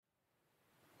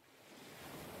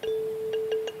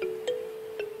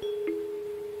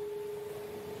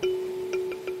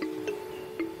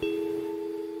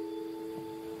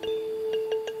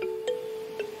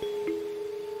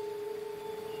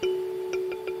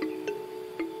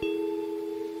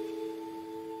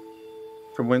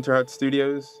From Winterhut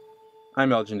Studios,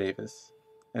 I'm Elgin Davis,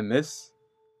 and this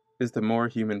is the More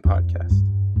Human Podcast.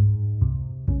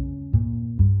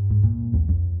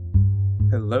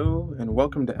 Hello, and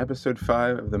welcome to episode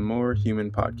 5 of the More Human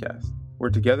Podcast,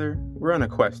 where together, we're on a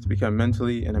quest to become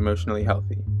mentally and emotionally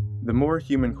healthy. The more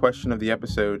human question of the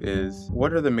episode is,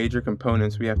 what are the major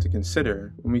components we have to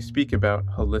consider when we speak about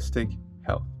holistic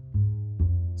health?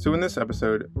 So in this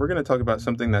episode, we're going to talk about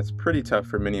something that's pretty tough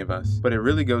for many of us, but it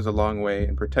really goes a long way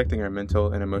in protecting our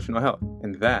mental and emotional health,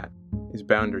 and that is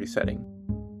boundary setting.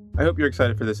 I hope you're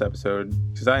excited for this episode,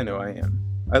 because I know I am.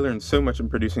 I learned so much in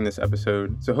producing this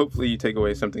episode, so hopefully you take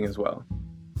away something as well.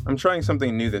 I'm trying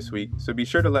something new this week, so be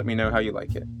sure to let me know how you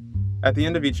like it. At the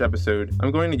end of each episode,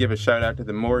 I'm going to give a shout out to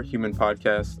the More Human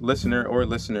Podcast listener or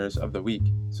listeners of the week,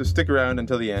 so stick around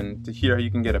until the end to hear how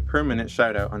you can get a permanent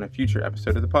shout out on a future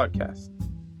episode of the podcast.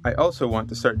 I also want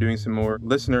to start doing some more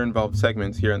listener-involved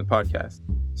segments here on the podcast.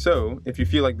 So, if you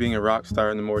feel like being a rock star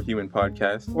in the More Human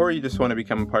Podcast, or you just want to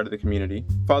become a part of the community,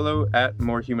 follow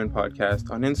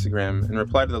 @MoreHumanPodcast on Instagram and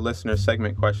reply to the listener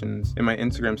segment questions in my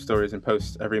Instagram stories and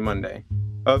posts every Monday.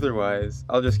 Otherwise,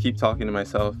 I'll just keep talking to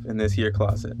myself in this here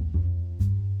closet.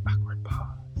 Awkward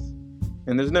pause.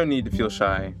 And there's no need to feel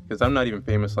shy, because I'm not even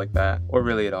famous like that, or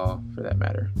really at all, for that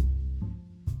matter.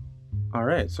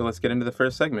 Alright, so let's get into the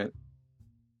first segment.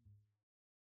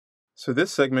 So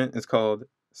this segment is called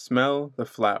Smell the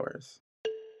Flowers.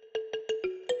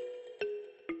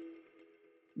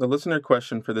 The listener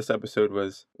question for this episode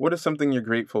was, what is something you're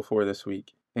grateful for this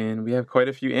week? And we have quite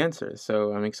a few answers,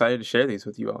 so I'm excited to share these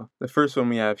with you all. The first one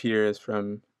we have here is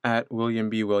from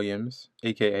 @WilliamB.Williams,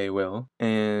 aka Will,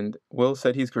 and Will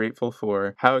said he's grateful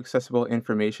for how accessible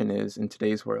information is in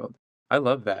today's world. I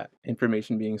love that,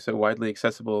 information being so widely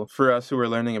accessible for us who are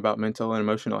learning about mental and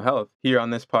emotional health here on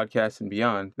this podcast and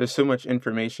beyond. There's so much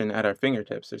information at our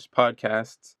fingertips. There's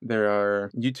podcasts, there are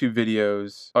YouTube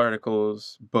videos,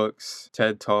 articles, books,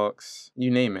 TED Talks, you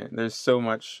name it. There's so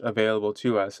much available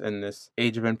to us in this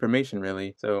age of information,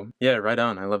 really. So yeah, right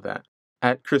on. I love that.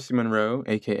 Christy Monroe,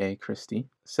 aka Christy,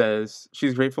 says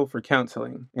she's grateful for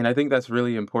counseling. And I think that's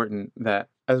really important that,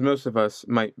 as most of us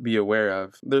might be aware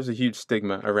of, there's a huge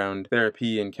stigma around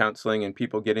therapy and counseling and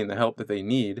people getting the help that they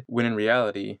need, when in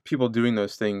reality, people doing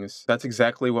those things, that's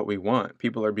exactly what we want.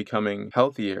 People are becoming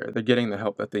healthier. They're getting the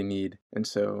help that they need. And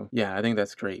so, yeah, I think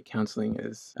that's great. Counseling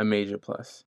is a major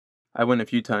plus. I went a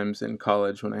few times in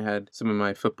college when I had some of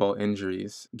my football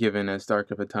injuries. Given as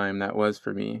dark of a time that was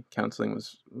for me, counseling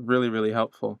was really, really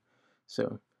helpful.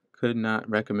 So, could not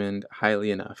recommend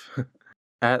highly enough.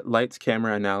 Lights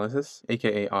Camera Analysis,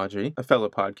 aka Audrey, a fellow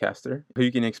podcaster, who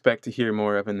you can expect to hear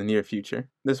more of in the near future.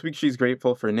 This week she's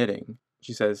grateful for knitting.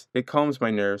 She says, it calms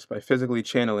my nerves by physically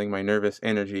channeling my nervous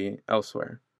energy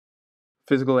elsewhere.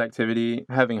 Physical activity,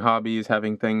 having hobbies,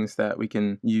 having things that we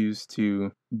can use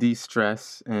to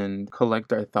de-stress and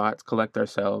collect our thoughts, collect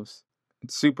ourselves.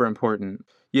 It's super important.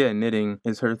 Yeah, knitting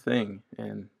is her thing,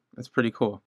 and that's pretty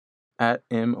cool.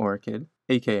 @MOrchid,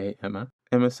 aka Emma.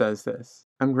 Emma says this,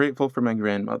 I'm grateful for my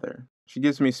grandmother. She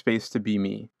gives me space to be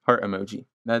me. Heart emoji.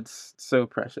 That's so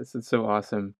precious. It's so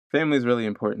awesome. Family is really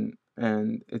important.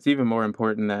 And it's even more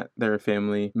important that there are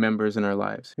family members in our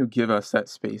lives who give us that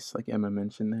space, like Emma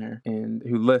mentioned there, and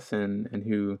who listen and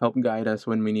who help guide us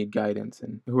when we need guidance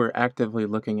and who are actively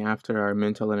looking after our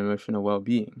mental and emotional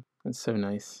well-being. That's so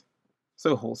nice.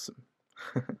 So wholesome.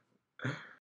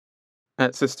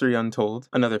 Sistery Untold,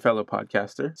 another fellow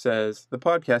podcaster, says, the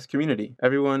podcast community.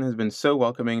 Everyone has been so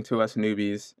welcoming to us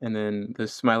newbies, and then the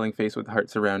smiling face with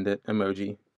hearts around it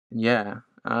emoji. Yeah,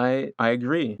 I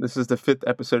agree. This is the 5th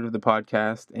episode of the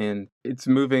podcast, and it's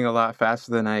moving a lot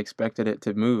faster than I expected it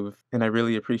to move, and I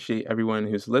really appreciate everyone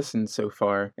who's listened so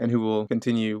far and who will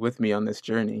continue with me on this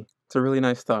journey. It's a really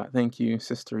nice thought. Thank you,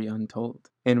 Sistery Untold.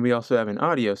 And we also have an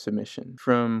audio submission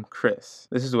from Chris.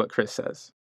 This is what Chris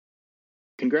says.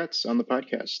 Congrats on the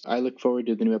podcast. I look forward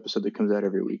to the new episode that comes out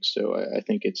every week, so I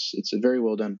think it's very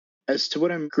well done. As to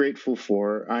what I'm grateful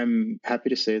for, I'm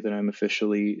happy to say that I'm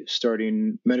officially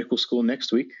starting medical school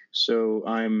next week. So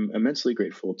I'm immensely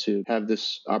grateful to have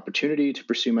this opportunity to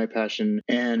pursue my passion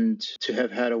and to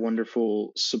have had a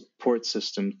wonderful support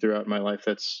system throughout my life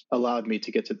that's allowed me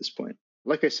to get to this point.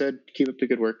 Like I said, keep up the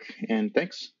good work, and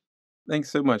thanks.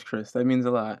 Thanks so much, Chris. That means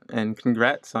a lot. And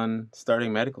congrats on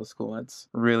starting medical school. That's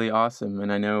really awesome.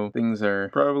 And I know things are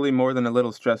probably more than a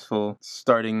little stressful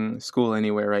starting school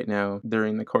anywhere right now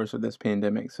during the course of this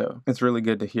pandemic. So it's really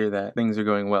good to hear that things are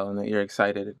going well and that you're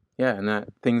excited. Yeah, and that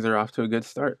things are off to a good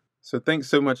start. So thanks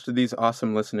so much to these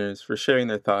awesome listeners for sharing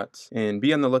their thoughts. And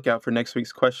be on the lookout for next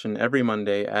week's question every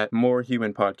Monday at More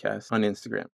Human Podcast on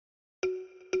Instagram.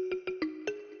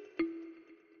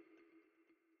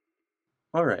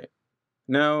 All right,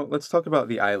 now let's talk about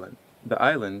the island. The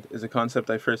island is a concept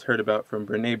I first heard about from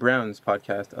Brene Brown's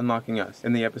podcast, Unlocking Us,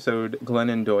 in the episode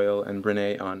Glennon Doyle and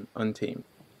Brene on Untamed.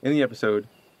 In the episode,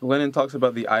 Glennon talks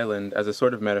about the island as a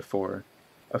sort of metaphor,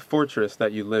 a fortress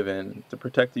that you live in to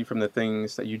protect you from the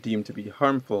things that you deem to be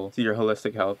harmful to your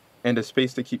holistic health, and a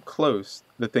space to keep close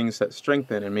the things that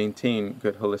strengthen and maintain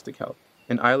good holistic health.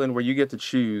 An island where you get to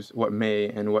choose what may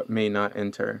and what may not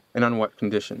enter, and on what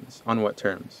conditions, on what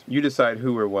terms. You decide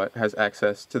who or what has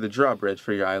access to the drawbridge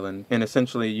for your island, and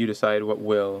essentially you decide what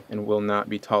will and will not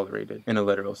be tolerated in a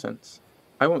literal sense.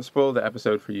 I won't spoil the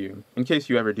episode for you, in case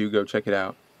you ever do go check it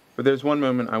out, but there's one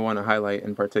moment I want to highlight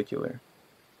in particular.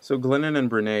 So Glennon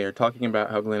and Brene are talking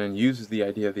about how Glennon uses the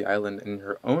idea of the island in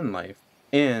her own life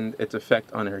and its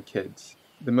effect on her kids.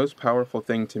 The most powerful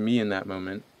thing to me in that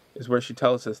moment is where she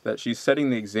tells us that she's setting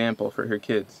the example for her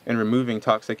kids and removing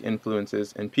toxic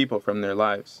influences and people from their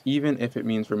lives, even if it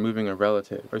means removing a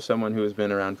relative or someone who has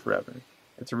been around forever.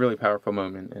 It's a really powerful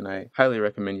moment, and I highly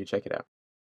recommend you check it out.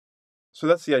 So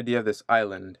that's the idea of this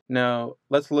island. Now,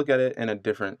 let's look at it in a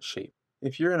different shape.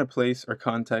 If you're in a place or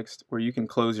context where you can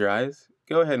close your eyes,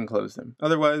 go ahead and close them.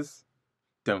 Otherwise,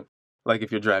 don't. Like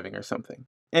if you're driving or something.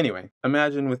 Anyway,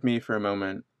 imagine with me for a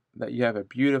moment that you have a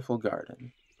beautiful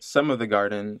garden. Some of the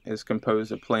garden is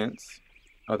composed of plants,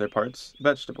 other parts,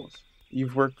 vegetables.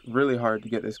 You've worked really hard to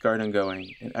get this garden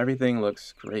going, and everything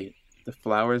looks great. The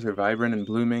flowers are vibrant and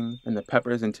blooming, and the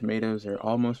peppers and tomatoes are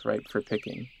almost ripe for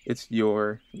picking. It's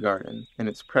your garden, and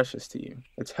it's precious to you.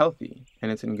 It's healthy,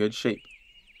 and it's in good shape.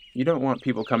 You don't want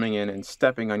people coming in and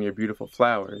stepping on your beautiful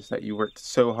flowers that you worked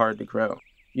so hard to grow.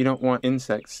 You don't want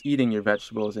insects eating your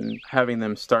vegetables and having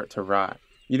them start to rot.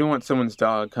 You don't want someone's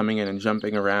dog coming in and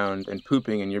jumping around and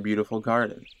pooping in your beautiful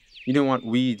garden. You don't want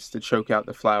weeds to choke out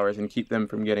the flowers and keep them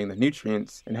from getting the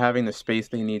nutrients and having the space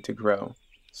they need to grow.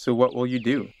 So what will you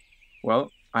do?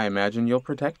 Well, I imagine you'll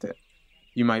protect it.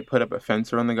 You might put up a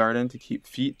fence around the garden to keep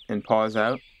feet and paws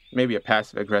out, maybe a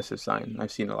passive-aggressive sign.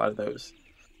 I've seen a lot of those.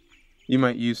 You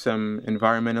might use some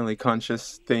environmentally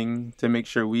conscious thing to make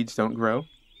sure weeds don't grow.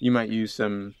 You might use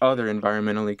some other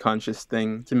environmentally conscious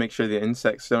thing to make sure the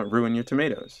insects don't ruin your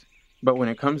tomatoes. But when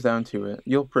it comes down to it,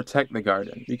 you'll protect the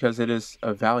garden because it is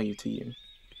of value to you.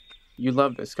 You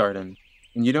love this garden,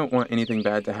 and you don't want anything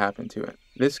bad to happen to it.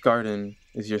 This garden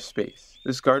is your space.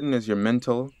 This garden is your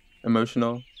mental,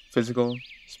 emotional, physical,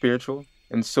 spiritual,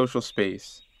 and social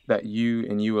space that you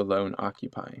and you alone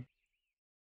occupy.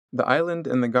 The island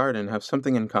and the garden have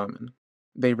something in common.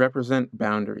 They represent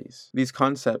boundaries. These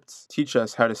concepts teach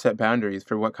us how to set boundaries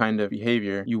for what kind of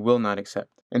behavior you will not accept,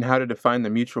 and how to define the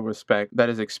mutual respect that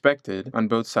is expected on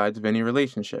both sides of any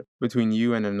relationship, between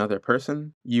you and another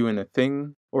person, you and a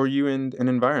thing, or you and an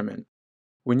environment.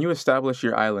 When you establish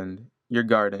your island, your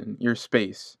garden, your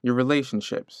space, your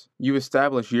relationships, you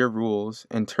establish your rules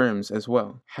and terms as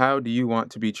well. How do you want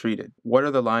to be treated? What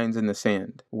are the lines in the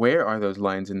sand? Where are those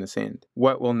lines in the sand?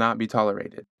 What will not be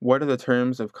tolerated? What are the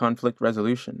terms of conflict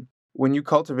resolution? When you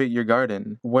cultivate your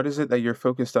garden, what is it that you're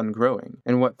focused on growing?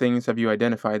 And what things have you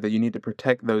identified that you need to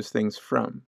protect those things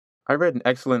from? I read an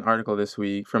excellent article this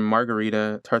week from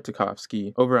Margarita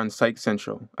Tartakovsky over on Psych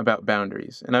Central about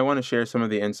boundaries, and I want to share some of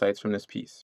the insights from this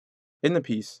piece. In the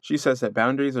piece, she says that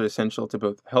boundaries are essential to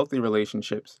both healthy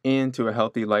relationships and to a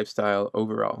healthy lifestyle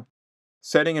overall.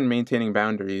 Setting and maintaining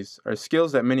boundaries are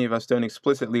skills that many of us don't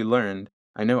explicitly learn.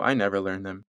 I know I never learned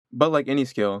them. But like any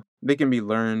skill, they can be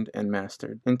learned and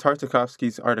mastered. In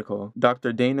Tartakovsky's article,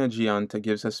 Dr. Dana Gianta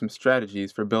gives us some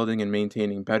strategies for building and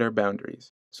maintaining better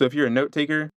boundaries. So if you're a note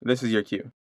taker, this is your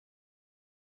cue.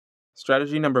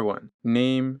 Strategy number 1,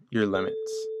 name your limits.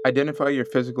 Identify your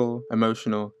physical,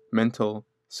 emotional, mental,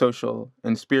 social,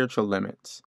 and spiritual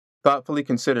limits. Thoughtfully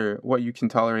consider what you can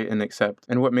tolerate and accept,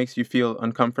 and what makes you feel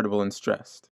uncomfortable and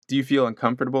stressed. Do you feel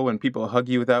uncomfortable when people hug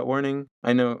you without warning?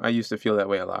 I know I used to feel that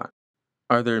way a lot.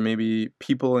 Are there maybe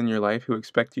people in your life who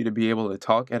expect you to be able to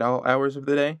talk at all hours of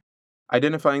the day?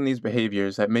 Identifying these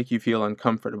behaviors that make you feel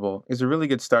uncomfortable is a really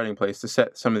good starting place to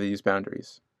set some of these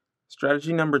boundaries.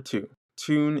 Strategy number 2,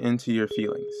 tune into your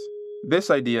feelings.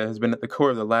 This idea has been at the core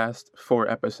of the last 4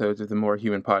 episodes of the More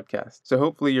Human podcast, so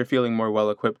hopefully you're feeling more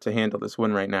well-equipped to handle this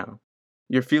one right now.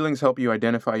 Your feelings help you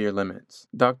identify your limits.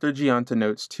 Dr. Gianta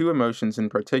notes 2 emotions in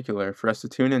particular for us to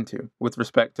tune into with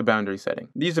respect to boundary setting.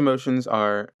 These emotions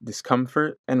are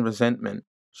discomfort and resentment.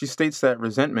 She states that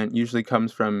resentment usually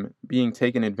comes from being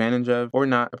taken advantage of or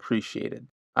not appreciated.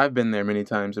 I've been there many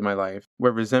times in my life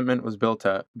where resentment was built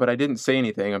up, but I didn't say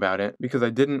anything about it because I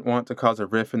didn't want to cause a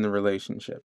rift in the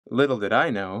relationship. Little did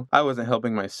I know, I wasn't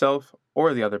helping myself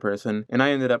or the other person, and I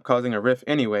ended up causing a rift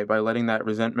anyway by letting that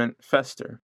resentment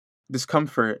fester.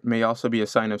 Discomfort may also be a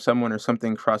sign of someone or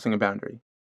something crossing a boundary.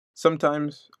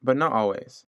 Sometimes, but not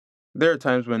always. There are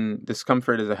times when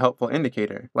discomfort is a helpful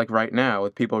indicator, like right now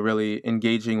with people really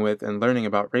engaging with and learning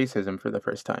about racism for the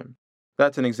first time.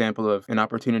 That's an example of an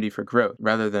opportunity for growth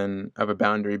rather than of a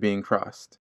boundary being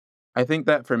crossed. I think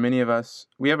that for many of us,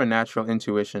 we have a natural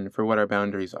intuition for what our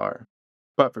boundaries are.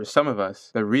 But for some of us,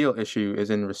 the real issue is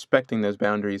in respecting those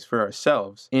boundaries for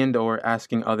ourselves and or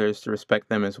asking others to respect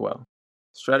them as well.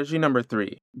 Strategy number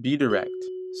 3, be direct.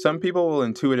 Some people will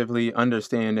intuitively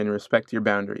understand and respect your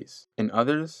boundaries, and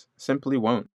others simply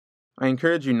won't. I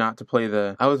encourage you not to play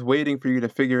the "I was waiting for you to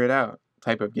figure it out"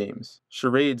 type of games.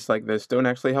 Charades like this don't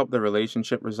actually help the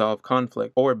relationship resolve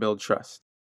conflict or build trust.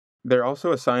 They're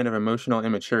also a sign of emotional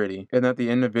immaturity in that the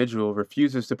individual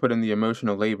refuses to put in the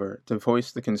emotional labor to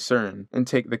voice the concern and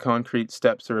take the concrete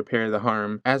steps to repair the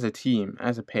harm as a team,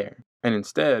 as a pair, and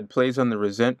instead plays on the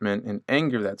resentment and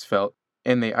anger that's felt,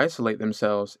 and they isolate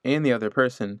themselves and the other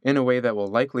person in a way that will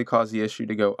likely cause the issue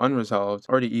to go unresolved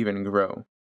or to even grow.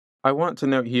 I want to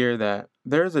note here that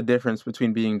there is a difference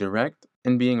between being direct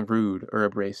and being rude or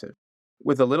abrasive.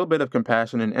 With a little bit of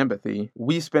compassion and empathy,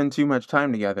 "we spend too much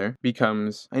time together"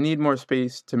 becomes "I need more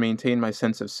space to maintain my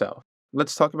sense of self.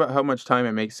 Let's talk about how much time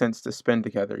it makes sense to spend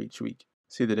together each week."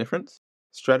 See the difference?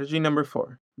 Strategy number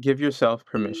 4, give yourself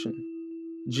permission.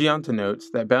 Giunta notes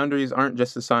that boundaries aren't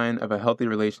just a sign of a healthy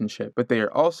relationship, but they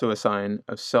are also a sign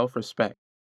of self-respect.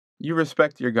 You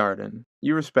respect your garden.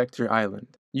 You respect your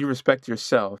island. You respect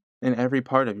yourself and every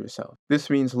part of yourself. This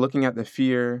means looking at the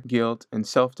fear, guilt, and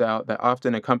self-doubt that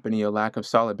often accompany a lack of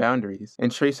solid boundaries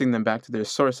and tracing them back to their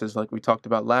sources like we talked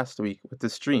about last week with the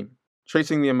stream.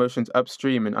 Tracing the emotions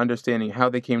upstream and understanding how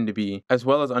they came to be, as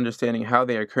well as understanding how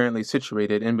they are currently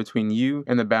situated in between you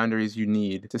and the boundaries you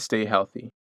need to stay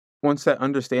healthy. Once that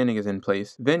understanding is in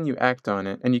place, then you act on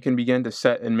it and you can begin to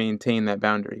set and maintain that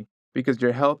boundary, because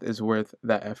your health is worth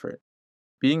that effort.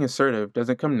 Being assertive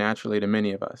doesn't come naturally to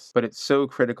many of us, but it's so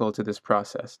critical to this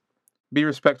process. Be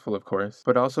respectful, of course,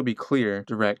 but also be clear,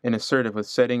 direct, and assertive with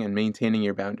setting and maintaining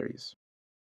your boundaries.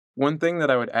 One thing that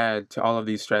I would add to all of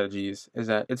these strategies is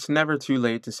that it's never too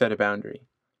late to set a boundary.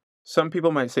 Some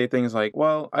people might say things like,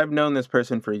 "Well, I've known this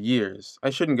person for years. I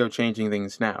shouldn't go changing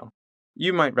things now."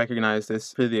 You might recognize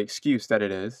this for the excuse that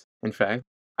it is. In fact,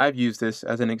 I've used this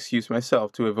as an excuse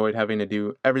myself to avoid having to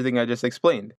do everything I just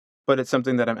explained, but it's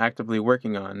something that I'm actively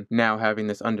working on now, having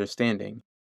this understanding.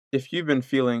 If you've been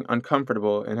feeling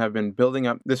uncomfortable and have been building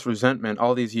up this resentment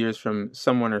all these years from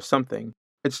someone or something,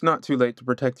 it's not too late to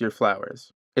protect your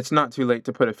flowers. It's not too late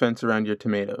to put a fence around your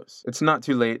tomatoes. It's not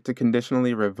too late to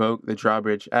conditionally revoke the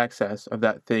drawbridge access of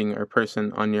that thing or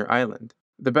person on your island.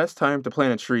 The best time to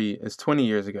plant a tree is 20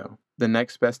 years ago. The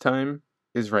next best time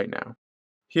is right now.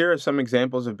 Here are some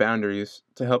examples of boundaries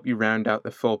to help you round out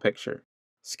the full picture.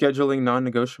 Scheduling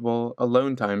non-negotiable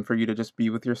alone time for you to just be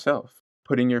with yourself.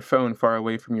 Putting your phone far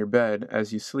away from your bed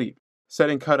as you sleep.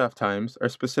 Setting cutoff times or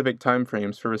specific time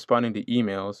frames for responding to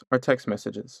emails or text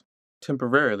messages.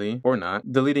 Temporarily, or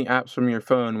not, deleting apps from your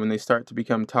phone when they start to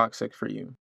become toxic for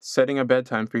you. Setting a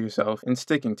bedtime for yourself and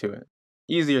sticking to it.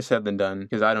 Easier said than done,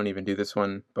 because I don't even do this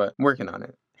one, but I'm working on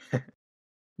it.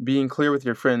 Being clear with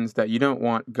your friends that you don't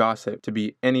want gossip to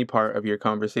be any part of your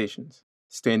conversations.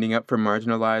 Standing up for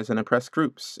marginalized and oppressed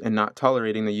groups and not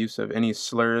tolerating the use of any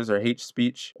slurs or hate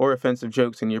speech or offensive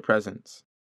jokes in your presence.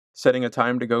 Setting a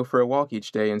time to go for a walk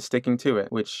each day and sticking to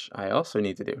it, which I also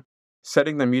need to do.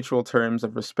 Setting the mutual terms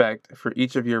of respect for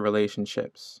each of your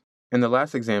relationships. And the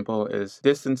last example is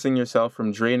distancing yourself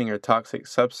from draining or toxic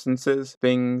substances,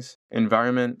 things,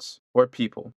 environments, or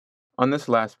people. On this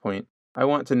last point, I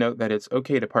want to note that it's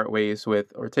okay to part ways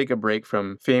with or take a break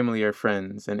from family or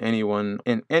friends and anyone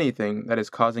and anything that is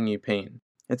causing you pain.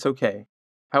 It's okay.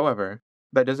 However,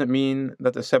 that doesn't mean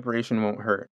that the separation won't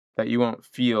hurt, that you won't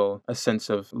feel a sense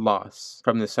of loss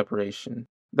from the separation.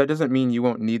 That doesn't mean you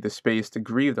won't need the space to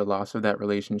grieve the loss of that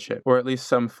relationship, or at least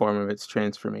some form of its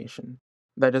transformation.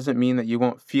 That doesn't mean that you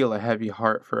won't feel a heavy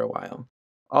heart for a while.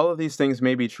 All of these things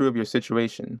may be true of your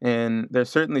situation, and they're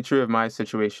certainly true of my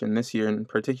situation this year in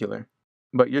particular.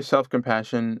 But your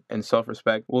self-compassion and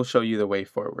self-respect will show you the way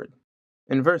forward.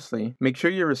 Inversely, make sure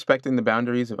you're respecting the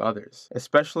boundaries of others,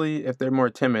 especially if they're more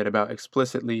timid about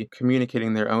explicitly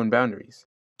communicating their own boundaries.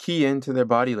 Key into their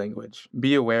body language.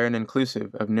 Be aware and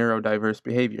inclusive of neurodiverse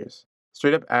behaviors.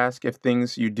 Straight up ask if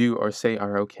things you do or say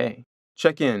are okay.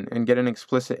 Check in and get an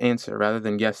explicit answer rather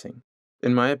than guessing.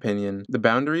 In my opinion, the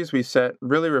boundaries we set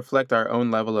really reflect our own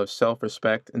level of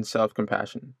self-respect and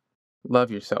self-compassion.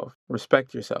 Love yourself.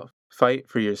 Respect yourself. Fight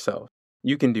for yourself.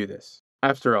 You can do this.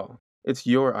 After all, it's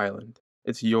your island.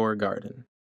 It's your garden.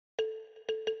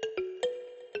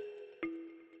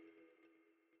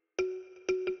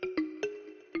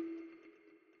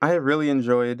 I have really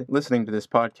enjoyed listening to this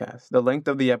podcast. The length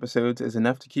of the episodes is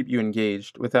enough to keep you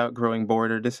engaged without growing bored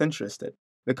or disinterested.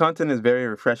 The content is very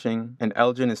refreshing, and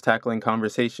Elgin is tackling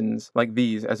conversations like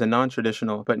these as a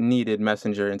non-traditional but needed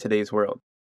messenger in today's world.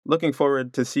 Looking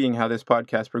forward to seeing how this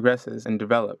podcast progresses and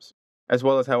develops, as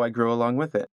well as how I grow along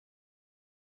with it.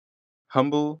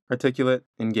 Humble, articulate,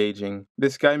 engaging,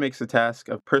 this guy makes the task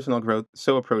of personal growth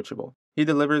so approachable. He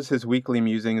delivers his weekly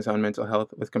musings on mental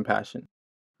health with compassion.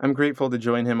 I'm grateful to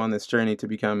join him on this journey to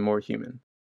become more human.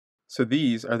 So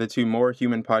these are the 2 More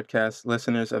Human Podcast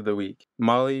listeners of the week,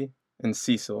 Molly and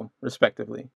Cecil,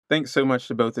 respectively. Thanks so much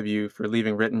to both of you for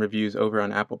leaving written reviews over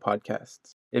on Apple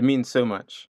Podcasts. It means so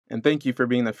much. And thank you for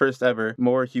being the first ever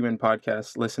More Human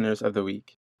Podcast listeners of the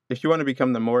week. If you want to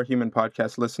become the More Human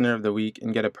Podcast listener of the week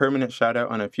and get a permanent shout out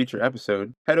on a future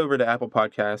episode, head over to Apple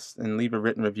Podcasts and leave a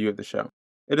written review of the show.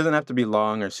 It doesn't have to be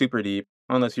long or super deep,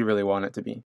 unless you really want it to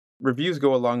be. Reviews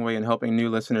go a long way in helping new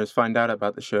listeners find out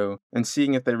about the show and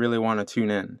seeing if they really want to tune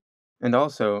in. And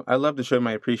also, I love to show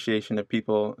my appreciation of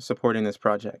people supporting this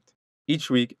project.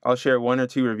 Each week, I'll share 1 or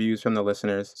 2 reviews from the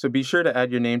listeners, so be sure to add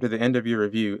your name to the end of your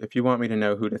review if you want me to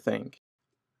know who to thank.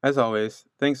 As always,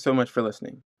 thanks so much for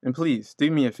listening. And please, do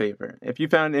me a favor. If you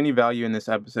found any value in this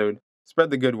episode,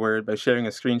 spread the good word by sharing a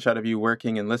screenshot of you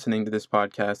working and listening to this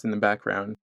podcast in the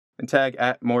background, and tag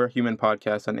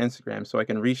 @MoreHumanPodcast on Instagram so I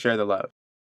can reshare the love.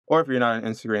 Or if you're not on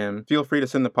Instagram, feel free to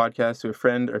send the podcast to a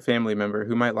friend or family member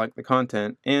who might like the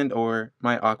content and or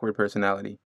my awkward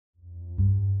personality.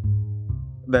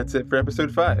 That's it for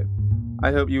episode 5.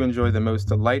 I hope you enjoy the most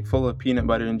delightful of peanut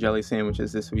butter and jelly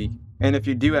sandwiches this week. And if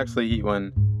you do actually eat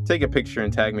one, take a picture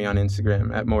and tag me on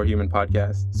Instagram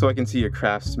 @MoreHumanPodcast so I can see your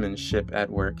craftsmanship at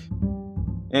work.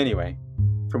 Anyway,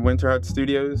 from Winterheart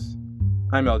Studios,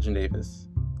 I'm Elgin Davis,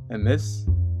 and this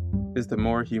is the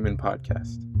More Human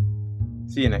Podcast.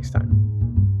 See you next time.